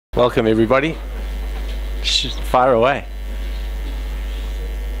Welcome everybody. Fire away.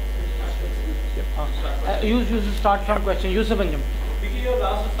 You should start from question. Yusuf Anjum. Your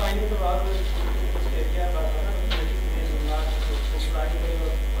last assignment of our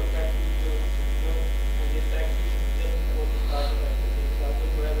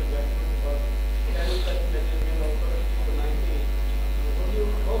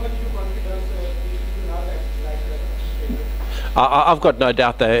I've got no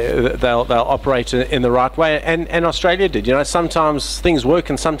doubt they'll operate in the right way, and Australia did. You know, sometimes things work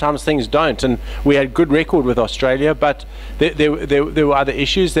and sometimes things don't, and we had good record with Australia, but there were other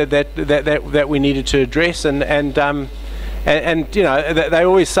issues that we needed to address, and you know, they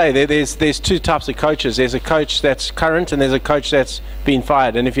always say there's two types of coaches. There's a coach that's current and there's a coach that's been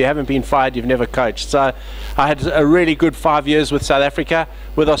fired, and if you haven't been fired, you've never coached. So I had a really good 5 years with South Africa.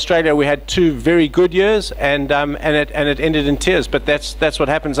 With Australia, we had 2 very good years, and it ended in tears. But that's what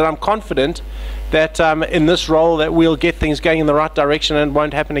happens, and I'm confident that in this role that we'll get things going in the right direction and it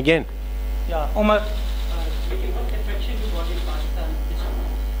won't happen again. Yeah, Omar.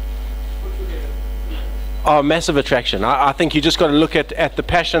 Oh, massive attraction. I think you just got to look at the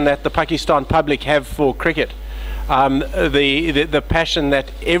passion that the Pakistan public have for cricket. The passion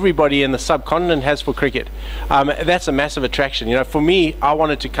that everybody in the subcontinent has for cricket. That's a massive attraction. You know, for me, I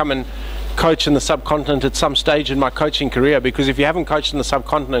wanted to come and coach in the subcontinent at some stage in my coaching career, because if you haven't coached in the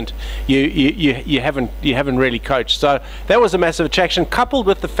subcontinent, you haven't really coached. So that was a massive attraction, coupled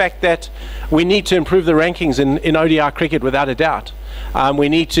with the fact that we need to improve the rankings in ODI cricket without a doubt. We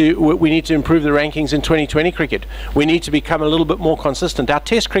need to improve the rankings in 2020 cricket. We need to become a little bit more consistent. Our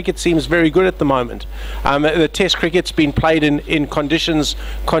Test cricket seems very good at the moment. The Test cricket's been played in conditions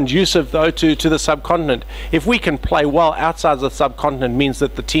conducive, though, to the subcontinent. If we can play well outside the subcontinent, means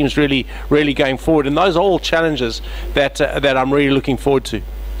that the team's really going forward. And those are all challenges that I'm really looking forward to.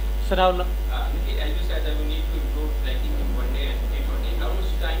 So now,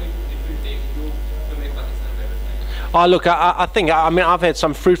 oh, look, I mean, I've had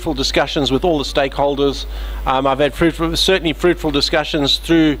some fruitful discussions with all the stakeholders. I've had certainly fruitful discussions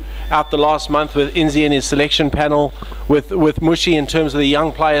throughout the last month with Inzi and his selection panel, with Mushi in terms of the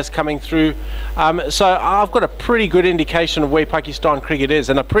young players coming through. So I've got a pretty good indication of where Pakistan cricket is,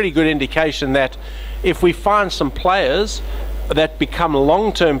 and a pretty good indication that if we find some players that become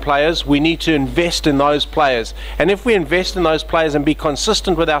long-term players, we need to invest in those players. And if we invest in those players and be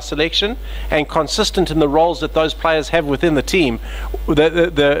consistent with our selection and consistent in the roles that those players have within the team,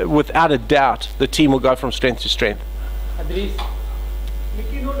 without a doubt, the team will go from strength to strength. Adris.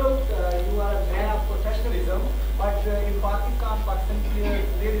 Nikki, no doubt you are a man of professionalism, but in Pakistan players,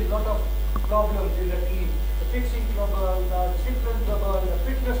 there is a lot of problems in the team. The fixing trouble, the discipline trouble, the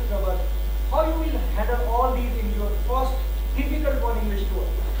fitness trouble. How you will handle all these in your first difficult one English tour?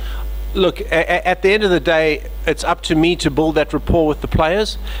 Look, at the end of the day, it's up to me to build that rapport with the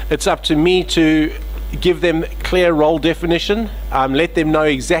players. It's up to me to give them clear role definition, let them know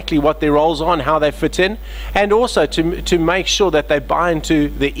exactly what their roles are and how they fit in, and also to make sure that they buy into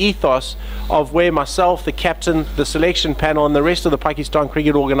the ethos of where myself, the captain, the selection panel and the rest of the Pakistan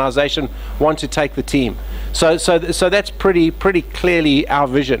cricket organisation want to take the team. So that's pretty clearly our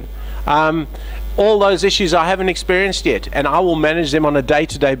vision. All those issues I haven't experienced yet, and I will manage them on a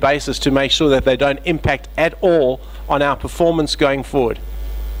day-to-day basis to make sure that they don't impact at all on our performance going forward.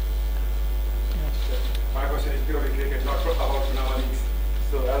 My question is purely cricket, not about our leagues.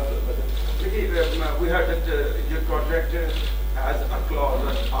 So, we heard that your contract has a clause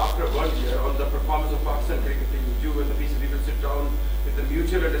that after 1 year on the performance of Pakistan cricket team, you and the PCB will sit down with the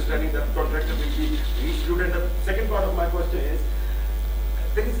mutual understanding that contract will be reissued. And the second part of my question is,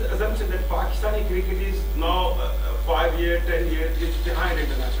 there is an assumption that Pakistani cricket is now 5 years, 10 years is behind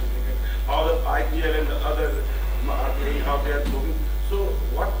international cricket. How the IPL and the other are playing, how they are moving. So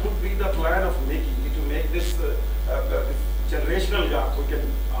what would be the plan of making to make this, this generational gap? We can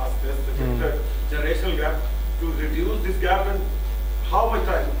ask this, the generational gap, to reduce this gap, and how much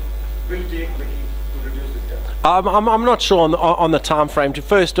time will take to reduce this gap? I'm not sure on the time frame.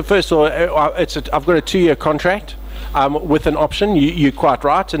 First of all, I've got a 2-year contract. With an option, you're quite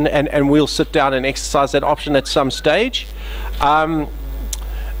right, and we'll sit down and exercise that option at some stage. The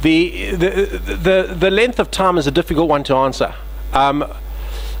length of time is a difficult one to answer.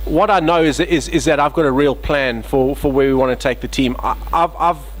 What I know is that I've got a real plan for where we want to take the team.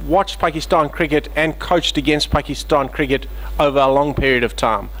 I've watched Pakistan cricket and coached against Pakistan cricket over a long period of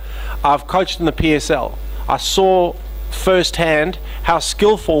time. I've coached in the PSL. I saw firsthand how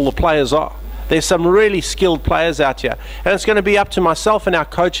skillful the players are. There's some really skilled players out here, and it's going to be up to myself and our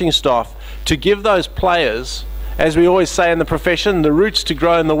coaching staff to give those players As we always say in the profession, the roots to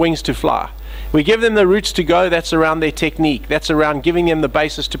grow and the wings to fly. We give them the roots to go, that's around their technique, that's around giving them the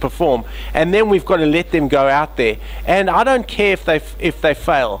basis to perform, and then we've got to let them go out there. And I don't care if they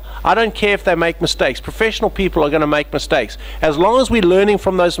fail, I don't care if they make mistakes. Professional people are going to make mistakes. As long as we're learning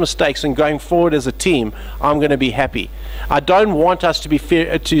from those mistakes and going forward as a team, I'm going to be happy. I don't want us to be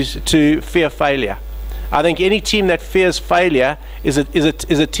to fear failure. I think any team that fears failure is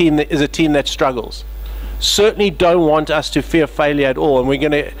a team that struggles. Certainly don't want us to fear failure at all, and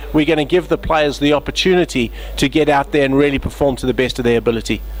we're gonna give the players the opportunity to get out there and really perform to the best of their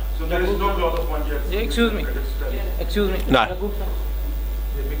ability. So there is no clause of 1 year. Yeah, excuse me. No.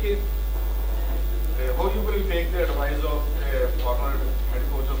 Vicky, how you will take the advice of former head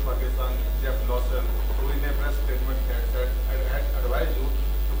coach of Pakistan, Jeff Lawson, who in a press statement said, I advise you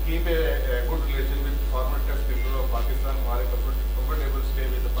to keep a good relation with former test cricketers of Pakistan who are comfortable stay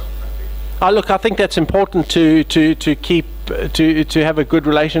with the Pakistan team. Look, I think that's important to keep to have a good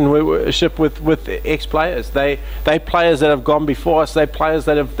relationship with ex-players. They players that have gone before us. They players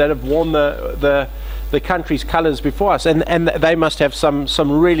that have worn the country's colours before us, and they must have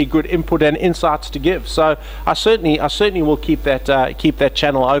some really good input and insights to give. So I certainly will keep that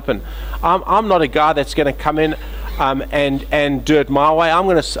channel open. I'm not a guy that's going to come in and do it my way. I'm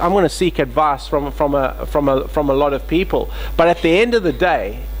going to seek advice from a lot of people. But at the end of the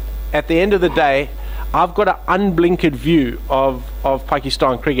day, I've got an unblinkered view of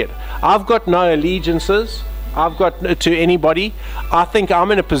Pakistan cricket. I've got no allegiances. I've got to anybody. I think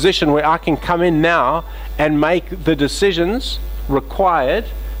I'm in a position where I can come in now and make the decisions required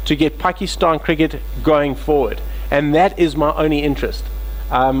to get Pakistan cricket going forward, and that is my only interest.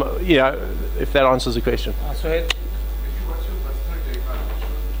 You know, if that answers the question. What's your personal take on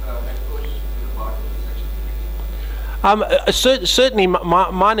head coach in the part of the section? Certainly,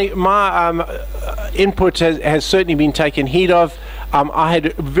 my input has certainly been taken heed of. I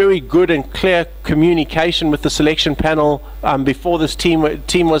had very good and clear communication with the selection panel before this team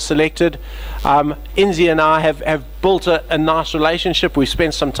was selected. Inzi and I have built a nice relationship. We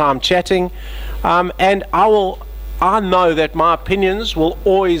spent some time chatting, and I know that my opinions will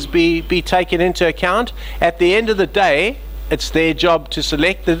always be taken into account. At the end of the day, it's their job to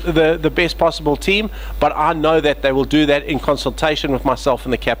select the best possible team, but I know that they will do that in consultation with myself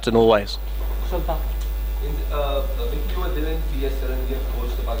and the captain always. Sultan. Vicky, you were there in PS7 and you have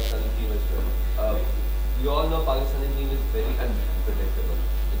coached the Pakistani team as well. We all know Pakistani team is very unpredictable.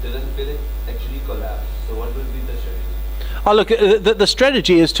 It doesn't feel it actually collapse. So what will be the strategy? Oh, look, the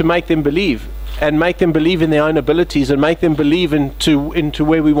strategy is to make them believe, and make them believe in their own abilities, and make them believe into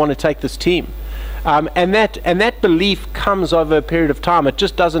where we want to take this team. And that belief comes over a period of time. It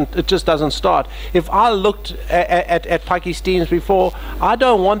just doesn't start. If I looked at Pakistanis before, I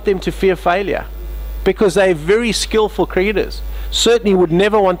don't want them to fear failure, because they're very skillful cricketers. Certainly would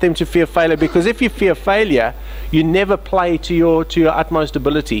never want them to fear failure, because if you fear failure, you never play to your utmost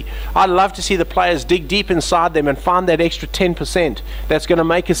ability. I'd love to see the players dig deep inside them and find that extra 10% that's going to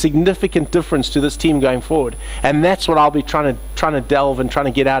make a significant difference to this team going forward. And that's what I'll be trying to delve and trying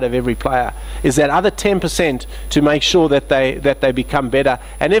to get out of every player, is that other 10% to make sure that they become better.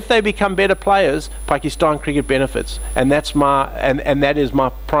 And if they become better players, Pakistan cricket benefits. And that's and that is my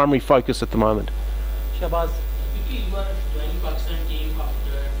primary focus at the moment. Shabazz. Vicky, you are joining Pakistan team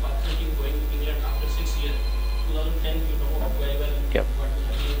after Pakistan team going to England after 6 years. 2010, you know very well Yep. what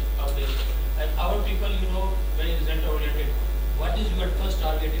happened out there. And our people, you know, very result oriented. What is your first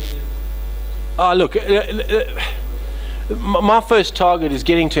target in this? Look, my first target is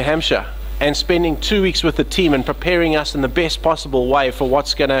getting to Hampshire and spending 2 weeks with the team and preparing us in the best possible way for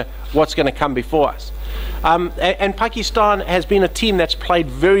what's gonna come before us. And Pakistan has been a team that's played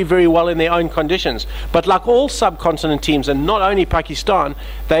very, very well in their own conditions. But like all subcontinent teams, and not only Pakistan,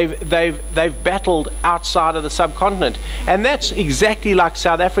 they've battled outside of the subcontinent. And that's exactly like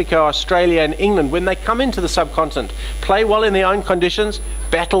South Africa, Australia, and England. When they come into the subcontinent, play well in their own conditions,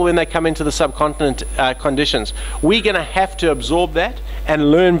 battle when they come into the subcontinent conditions. We're going to have to absorb that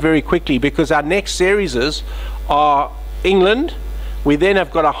and learn very quickly, because our next series are England. We then have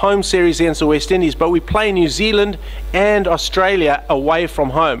got a home series against the West Indies, but we play New Zealand and Australia away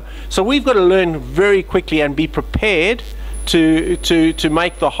from home. So we've got to learn very quickly and be prepared to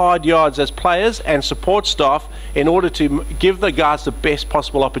make the hard yards as players and support staff in order to give the guys the best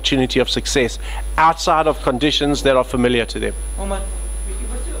possible opportunity of success outside of conditions that are familiar to them. Umar. Vicky,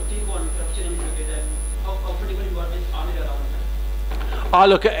 what's your take on corruption in cricket and how comfortable you are with Amir around that? Oh,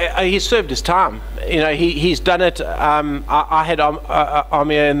 look, he's served his time. You know, he's done it. I had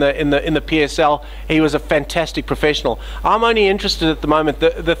Amir in the PSL. He was a fantastic professional. I'm only interested at the moment.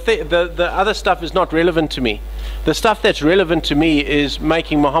 The other stuff is not relevant to me. The stuff that's relevant to me is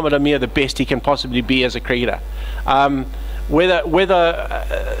making Mohamed Amir the best he can possibly be as a cricketer.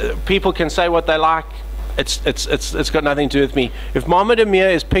 Whether people can say what they like, it's got nothing to do with me. If Mohamed Amir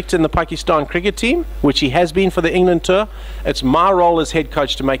is picked in the Pakistan cricket team, which he has been for the England tour, it's my role as head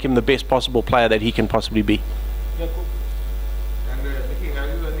coach to make him the best possible player that he can possibly be. And Vicky, have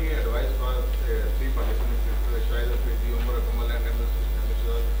you any advice for three Pakistani cricketers, Shahid Afridi, Umar Akmal and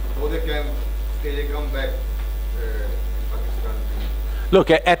how they can stage a comeback in Pakistan team?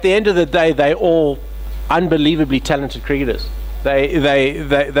 Look, at the end of the day, they're all unbelievably talented cricketers.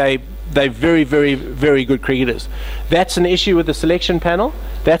 They're very, very, very good cricketers. That's an issue with the selection panel.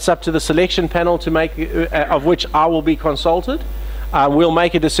 That's up to the selection panel to make, of which I will be consulted. We'll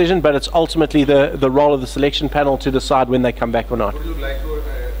make a decision, but it's ultimately the role of the selection panel to decide when they come back or not. Would you like to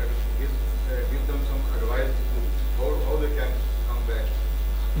give them some advice how they can come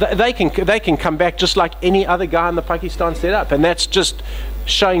back? They can come back just like any other guy in the Pakistan setup, and that's just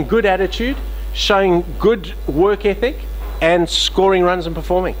showing good attitude, showing good work ethic, and scoring runs and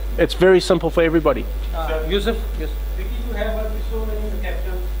performing. It's very simple for everybody. Yusuf, yes. Vicky, you have so many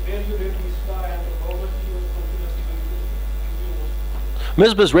captains. Where you rate Misbah and how much you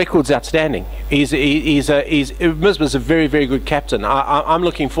consider? Misbah's record's outstanding. Misbah's a very, very good captain. I'm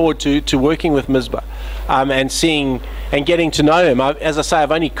looking forward to working with Misbah and seeing and getting to know him. As I say,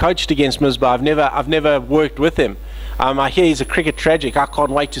 I've only coached against Misbah. I've never worked with him. I hear he's a cricket tragic. I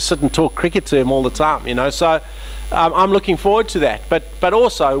can't wait to sit and talk cricket to him all the time. You know, so. I'm looking forward to that, but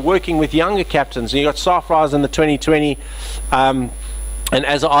also working with younger captains. You got Sarfraz in the 2020, and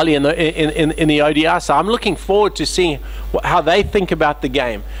Azhar Ali in the ODI. So I'm looking forward to seeing how they think about the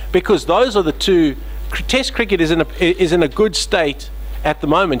game, because those are the two. Test cricket is in a good state at the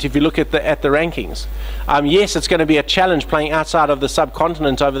moment. If you look at the rankings, yes, it's going to be a challenge playing outside of the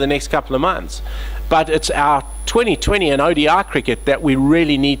subcontinent over the next couple of months. But it's our 2020 and ODI cricket that we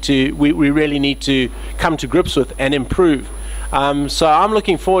really need to come to grips with and improve. So I'm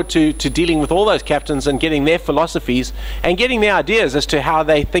looking forward to dealing with all those captains and getting their philosophies and getting their ideas as to how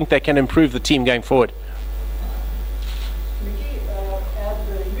they think they can improve the team going forward. Vicky, as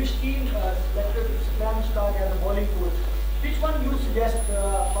the English team selected Islam Stark as a bowling coach, which one you suggest,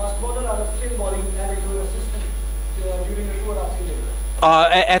 fast bowler or a spin bowling as your assistant during the tour of India?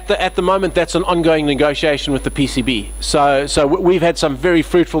 At the moment, that's an ongoing negotiation with the PCB. So we've had some very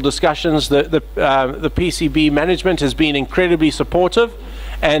fruitful discussions. The PCB management has been incredibly supportive,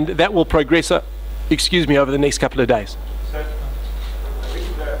 and that will progress. Over the next couple of days. Sir, I think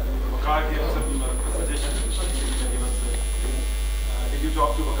Waqar gave some suggestions. Did you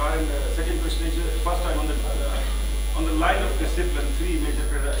talk to Waqar? And the second question is, first time on the line of discipline, three major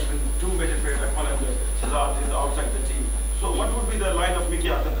players, even two major players, Akmal and Shahzad, is outside the team. So what would be the line of Mickey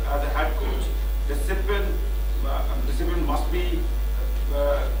as a head coach? Discipline must be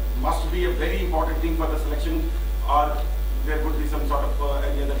a very important thing for the selection, or there would be some sort of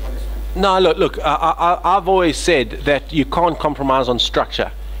any other punishment? No, look. I've always said that you can't compromise on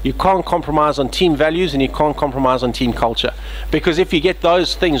structure. You can't compromise on team values, and you can't compromise on team culture. Because if you get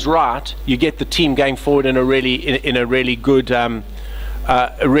those things right, you get the team going forward in a really good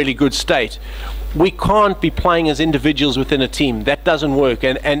state. We can't be playing as individuals within a team. That doesn't work.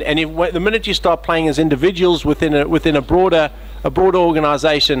 And the minute you start playing as individuals within a broader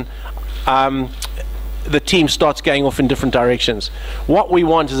organisation, the team starts going off in different directions. What we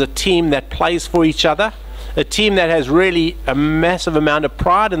want is a team that plays for each other, a team that has really a massive amount of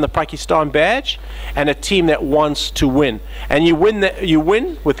pride in the Pakistan badge, and a team that wants to win. And you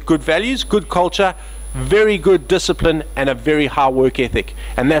win with good values, good culture, very good discipline, and a very hard work ethic.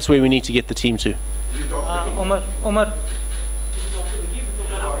 And that's where we need to get the team to. Umar.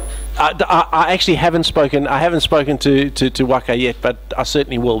 I actually haven't spoken. I haven't spoken to Waqar yet, but I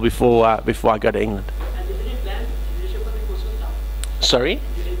certainly will before I go to England. And is there a plan leadership of the coaching staff? Sorry. Is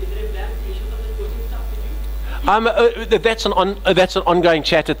there a plan leadership of the coaching staff with you? That's an ongoing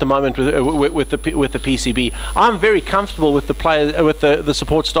chat at the moment with the PCB. I'm very comfortable with the players, with the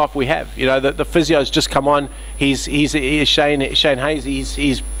support staff we have. You know, the physio's just come on. He's Shane Hayes.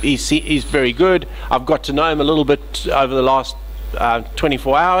 He's very good. I've got to know him a little bit over the last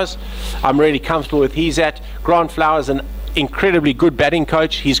 24 hours. I'm really comfortable with he's at. Grant Flower's an incredibly good batting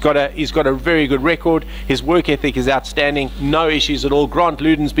coach. He's got a very good record. His work ethic is outstanding. No issues at all. Grant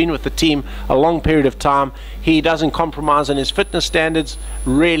Luden's been with the team a long period of time. He doesn't compromise on his fitness standards.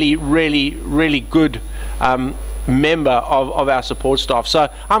 Really good member of our support staff. So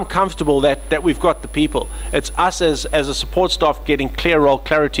I'm comfortable that we've got the people. It's us as a support staff getting clear role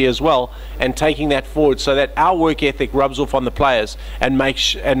clarity as well, and taking that forward so that our work ethic rubs off on the players, and make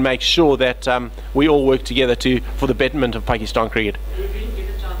sure that we all work together for the betterment of Pakistan cricket. You didn't get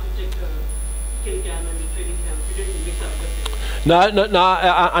a chance to check kill cam and training cam. You didn't mix up the things.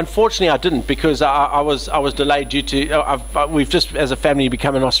 No. Unfortunately, I didn't, because I was delayed due to we've just as a family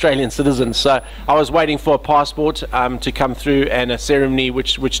become an Australian citizen. So I was waiting for a passport to come through, and a ceremony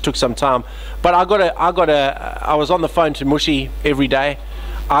which took some time. But I was on the phone to Mushi every day.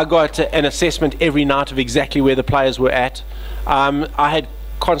 I got an assessment every night of exactly where the players were at. I had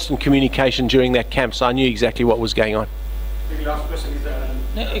constant communication during that camp, so I knew exactly what was going on. The last question is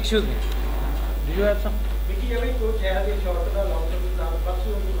No, excuse me. Do you have some? Vicky, every coach has a short-term and long-term plan. What's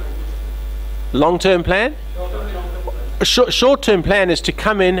your mind? Long-term plan? Short-term and long-term plan. Short-term plan is to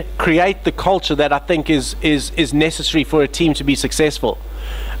come in, create the culture that I think is necessary for a team to be successful.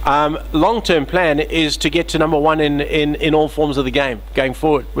 Long-term plan is to get to number one in all forms of the game going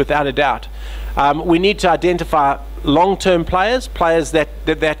forward, without a doubt. We need to identify long-term players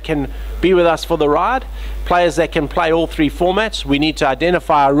that can be with us for the ride, players that can play all three formats. We need to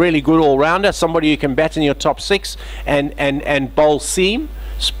identify a really good all-rounder, somebody who can bat in your top six and bowl seam,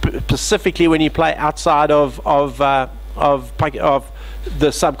 specifically when you play outside of the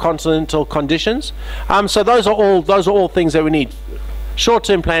subcontinental conditions. So those are all things that we need.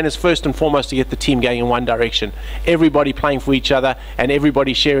 Short-term plan is first and foremost to get the team going in one direction, everybody playing for each other and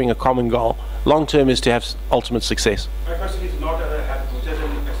everybody sharing a common goal. Long-term is to have ultimate success. my question is not as a head coach, as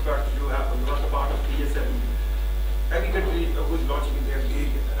an expert. You are a part of PSL. Every country who is launching in their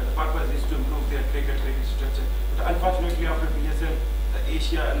league, the purpose is to improve their cricket structure. But unfortunately, after PSL, the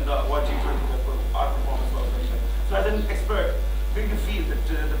Asia and the World T20, our performance was very bad. So as an expert, do you feel that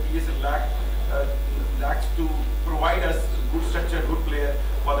the PSL lacks to provide us good structure, good player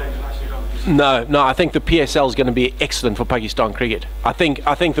for the international competition? No, I think the PSL is going to be excellent for Pakistan cricket. I think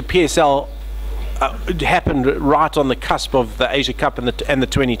the PSL happened right on the cusp of the Asia Cup and the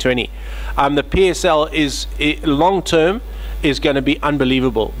 2020. The PSL is long term is going to be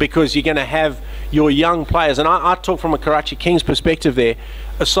unbelievable, because you're going to have your young players, and I talk from a Karachi Kings perspective there.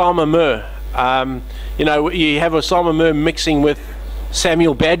 Osama Mir, you have Osama Mir mixing with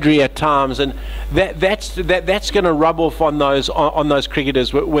Samuel Badri at times, and that's going to rub off on those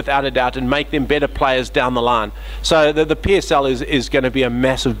cricketers without a doubt, and make them better players down the line. So the PSL is going to be a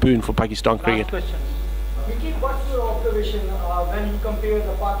massive boon for Pakistan cricket. Last question. Vicky, what's your observation when you compare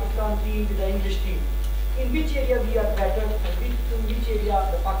the Pakistan team with the English team? In which area we are better, and in which area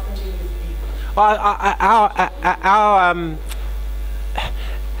the Pakistan team is weak?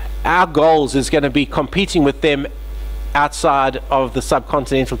 Our goals is going to be competing with them outside of the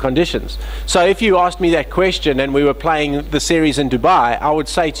subcontinental conditions. So if you asked me that question and we were playing the series in Dubai, I would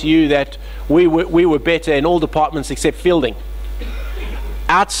say to you that we were better in all departments except fielding.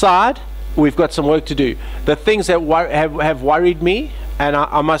 Outside, we've got some work to do. The things that have worried me, and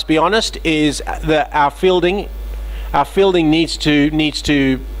I must be honest, is that our fielding needs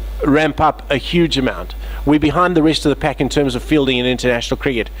to ramp up a huge amount. We're behind the rest of the pack in terms of fielding in international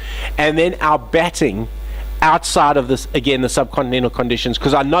cricket. And then our batting outside of this, again, the subcontinental conditions,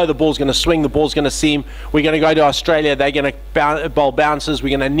 because I know the ball's going to swing, the ball's going to seam. We're going to go to Australia, they're going to bowl bounces,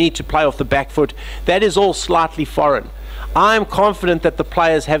 we're going to need to play off the back foot. That is all slightly foreign. I'm confident that the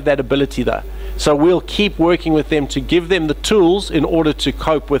players have that ability though. So we'll keep working with them to give them the tools in order to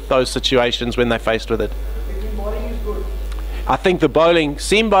cope with those situations when they're faced with it. Bowling is good. I think the bowling,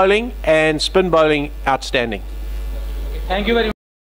 seam bowling and spin bowling, outstanding. Thank you very much.